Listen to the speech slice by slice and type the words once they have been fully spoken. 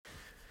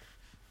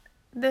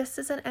This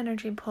is an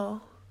energy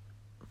pull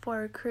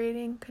for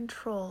creating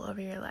control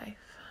over your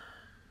life.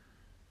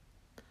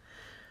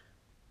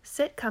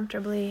 Sit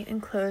comfortably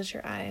and close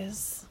your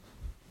eyes.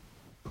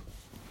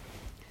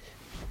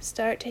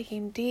 Start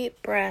taking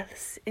deep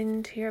breaths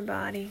into your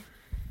body.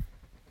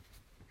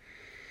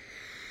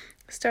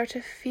 Start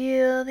to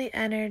feel the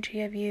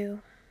energy of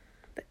you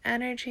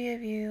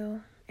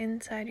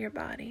inside your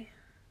body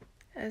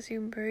as you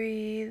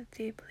breathe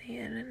deeply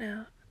in and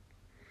out.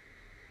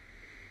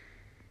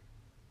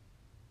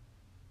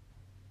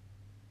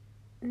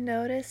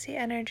 Notice the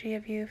energy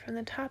of you from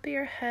the top of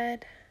your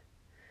head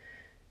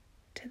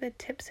to the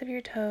tips of your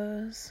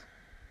toes,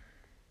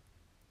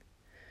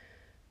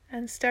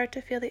 and start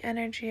to feel the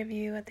energy of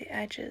you at the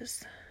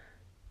edges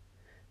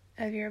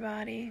of your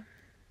body.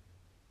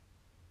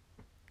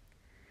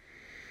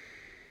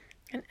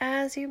 And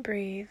as you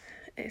breathe,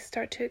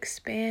 start to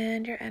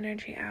expand your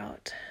energy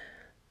out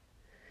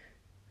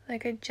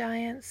like a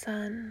giant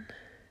sun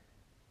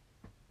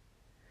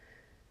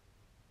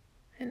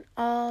in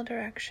all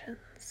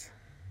directions,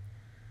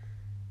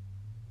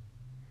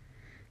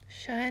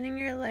 shining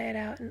your light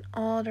out in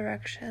all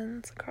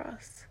directions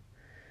across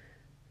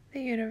the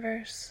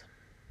universe.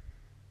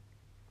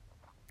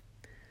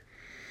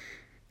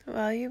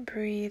 While you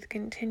breathe,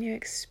 continue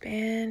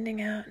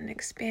expanding out in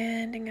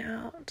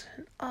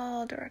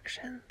all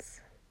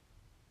directions.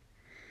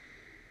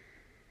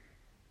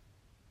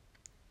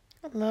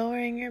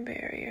 Lowering your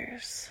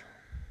barriers.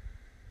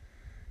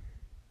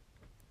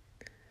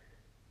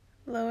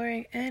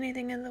 Lowering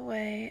anything in the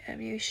way of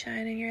you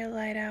shining your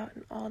light out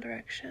in all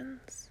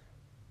directions.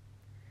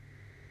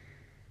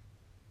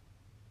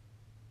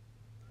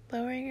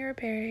 Lowering your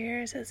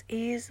barriers as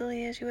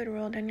easily as you would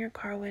roll down your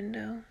car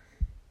window.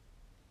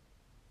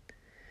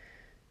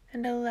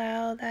 And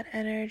allow that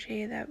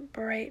energy, that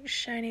bright,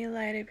 shiny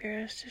light of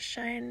yours to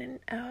shine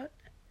out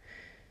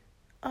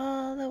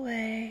all the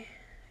way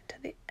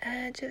to the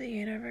edge of the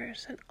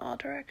universe in all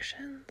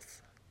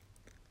directions.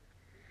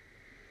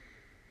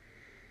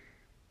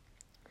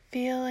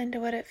 Feel into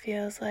what it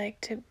feels like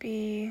to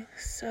be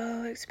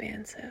so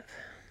expansive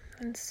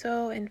and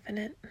so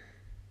infinite.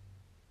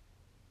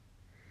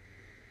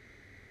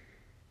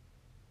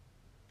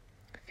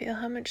 Feel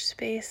how much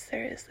space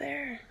there is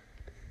there.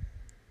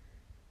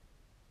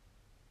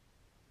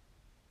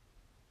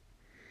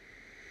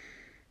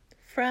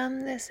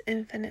 From this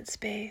infinite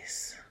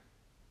space,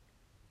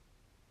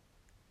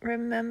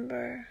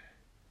 remember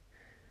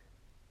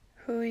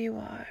who you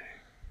are.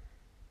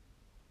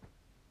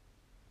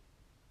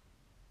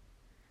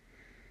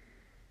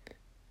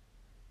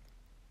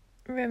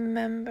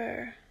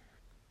 Remember,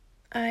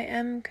 I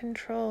am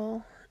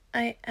control,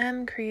 I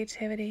am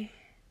creativity,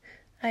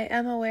 I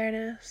am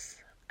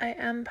awareness, I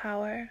am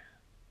power.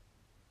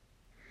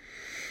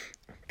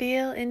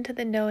 Feel into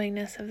the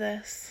knowingness of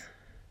this.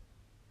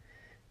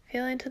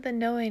 Feel into the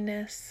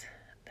knowingness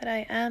that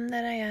I am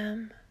that I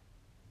am.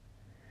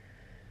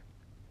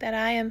 That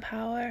I am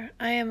power,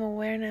 I am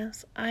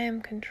awareness, I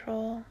am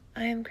control,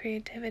 I am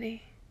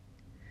creativity.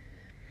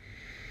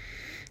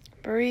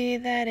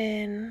 Breathe that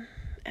in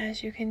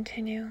as you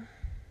continue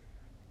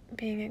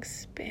being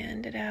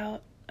expanded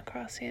out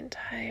across the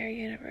entire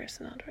universe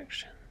in all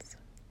directions.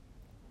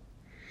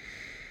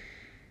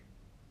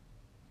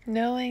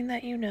 Knowing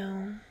that you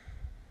know,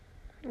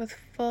 with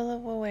full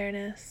of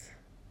awareness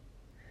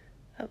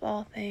of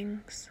all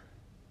things.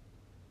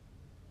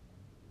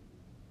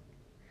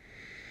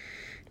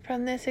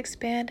 From this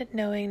expanded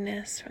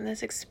knowingness, from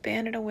this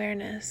expanded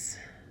awareness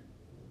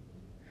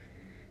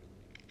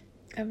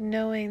of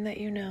knowing that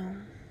you know,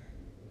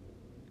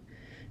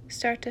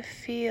 start to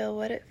feel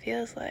what it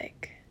feels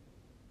like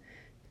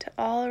to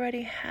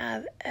already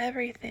have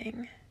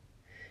everything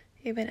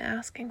you've been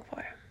asking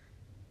for.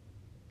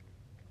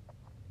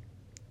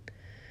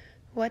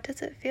 What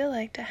does it feel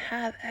like to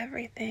have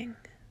everything?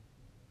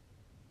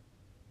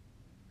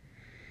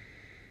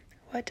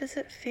 What does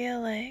it feel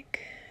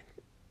like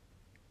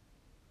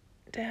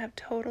to have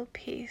total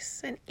peace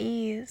and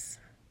ease?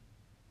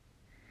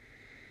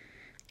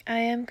 I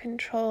am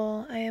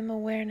control, I am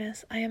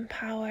awareness, I am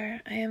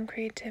power, I am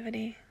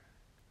creativity.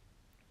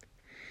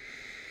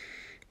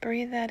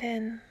 Breathe that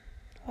in.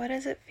 What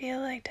does it feel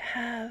like to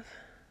have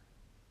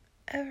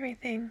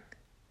everything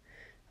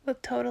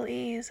with total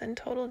ease and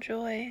total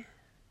joy?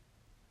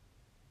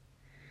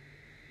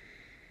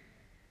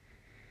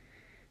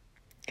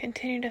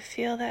 Continue to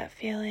feel that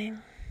feeling.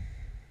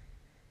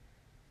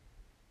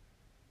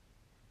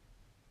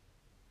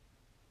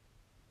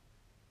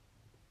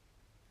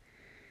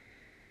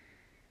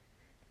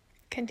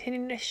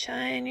 Continue to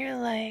shine your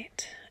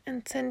light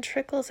and send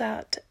trickles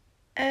out to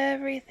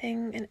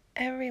everything and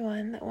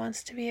everyone that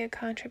wants to be a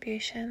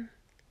contribution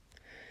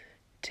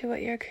to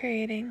what you're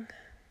creating.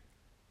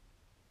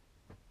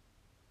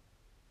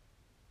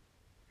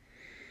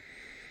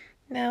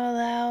 Now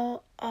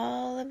allow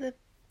all of the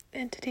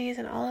entities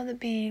and all of the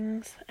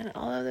beings and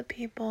all of the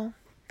people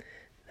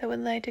that would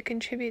like to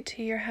contribute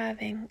to your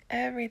having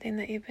everything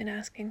that you've been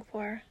asking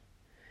for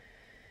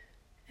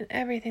and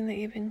everything that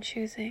you've been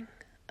choosing.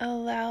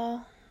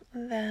 Allow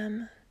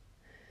them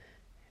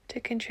to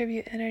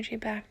contribute energy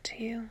back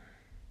to you.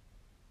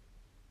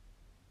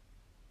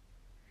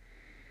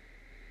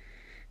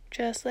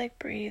 Just like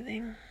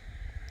breathing.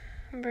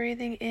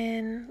 Breathing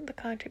in the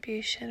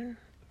contribution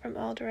from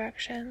all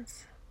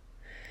directions,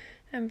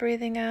 and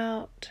breathing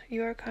out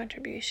your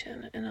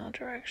contribution in all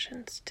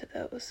directions to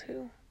those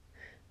who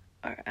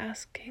are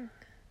asking.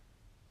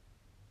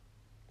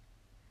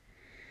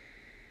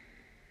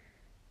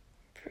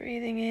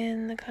 Breathing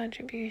in the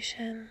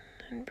contribution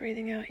and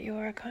breathing out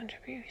your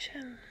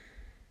contribution.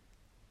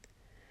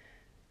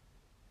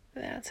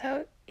 That's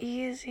how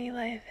easy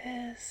life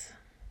is.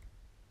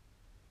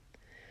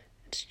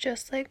 It's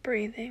just like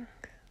breathing.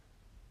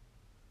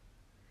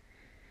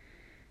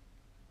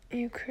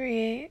 You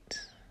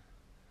create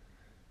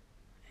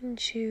and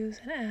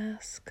choose and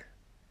ask,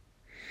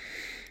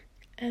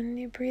 and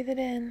you breathe it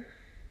in.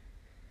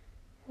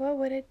 What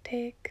would it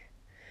take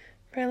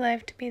for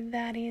life to be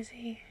that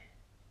easy,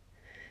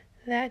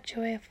 that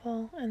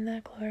joyful, and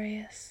that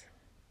glorious?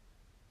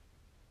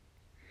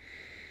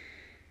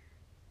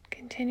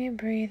 Continue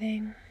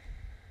breathing.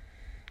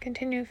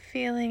 Continue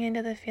feeling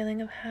into the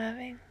feeling of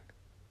having,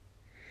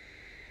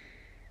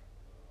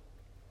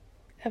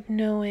 of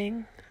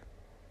knowing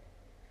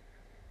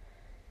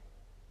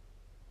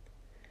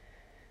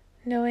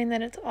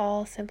that it's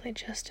all simply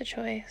just a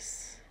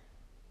choice.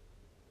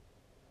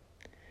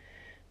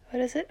 What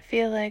does it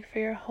feel like for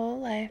your whole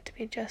life to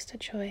be just a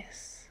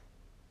choice?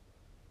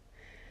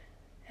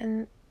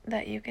 And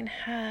that you can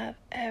have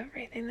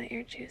everything that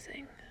you're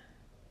choosing.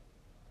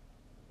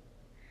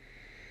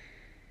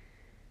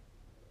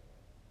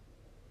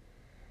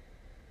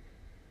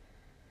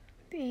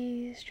 With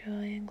ease, joy,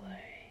 and glory.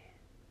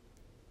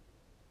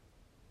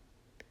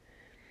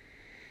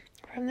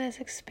 From this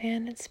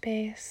expanded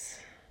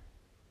space,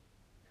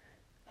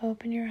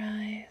 open your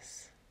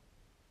eyes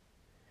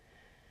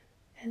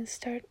and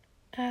start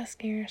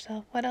asking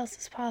yourself, what else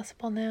is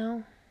possible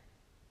now?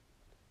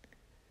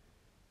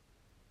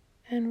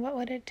 And what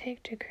would it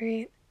take to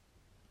create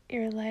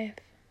your life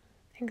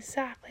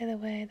exactly the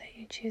way that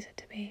you choose it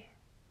to be?